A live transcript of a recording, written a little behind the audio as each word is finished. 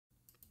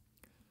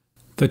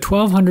The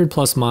 1,200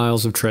 plus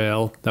miles of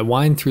trail that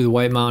wind through the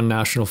White Mountain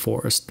National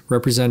Forest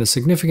represent a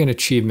significant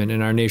achievement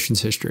in our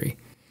nation's history,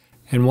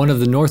 and one of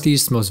the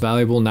Northeast's most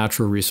valuable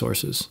natural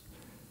resources.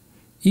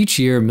 Each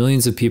year,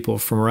 millions of people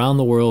from around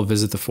the world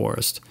visit the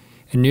forest,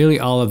 and nearly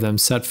all of them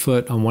set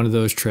foot on one of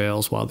those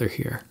trails while they're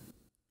here.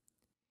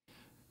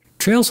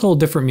 Trails hold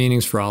different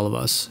meanings for all of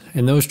us,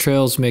 and those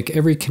trails make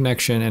every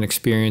connection and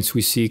experience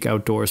we seek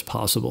outdoors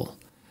possible.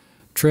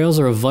 Trails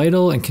are a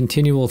vital and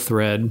continual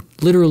thread,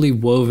 literally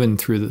woven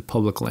through the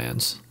public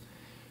lands.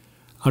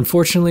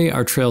 Unfortunately,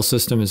 our trail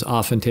system is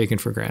often taken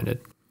for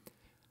granted.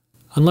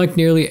 Unlike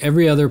nearly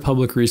every other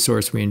public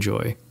resource we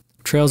enjoy,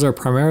 trails are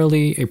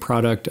primarily a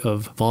product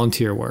of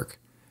volunteer work.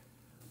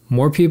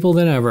 More people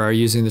than ever are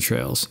using the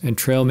trails, and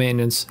trail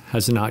maintenance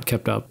has not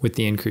kept up with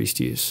the increased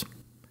use.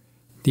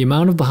 The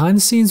amount of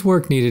behind-the-scenes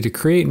work needed to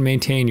create and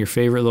maintain your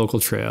favorite local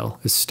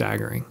trail is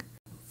staggering.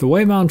 The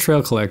White Mountain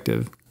Trail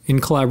Collective, in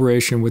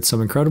collaboration with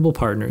some incredible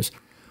partners,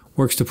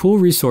 works to pool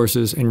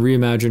resources and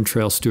reimagine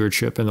trail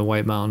stewardship in the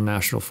White Mountain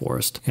National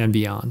Forest and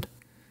beyond.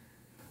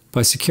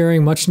 By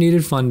securing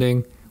much-needed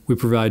funding, we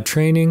provide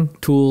training,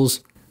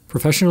 tools,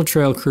 professional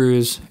trail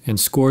crews, and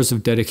scores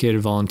of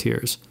dedicated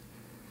volunteers.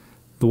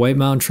 The White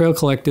Mountain Trail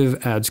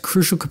Collective adds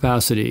crucial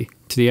capacity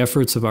to the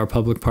efforts of our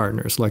public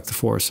partners like the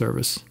Forest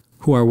Service,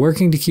 who are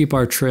working to keep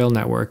our trail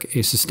network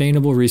a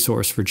sustainable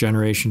resource for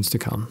generations to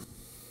come.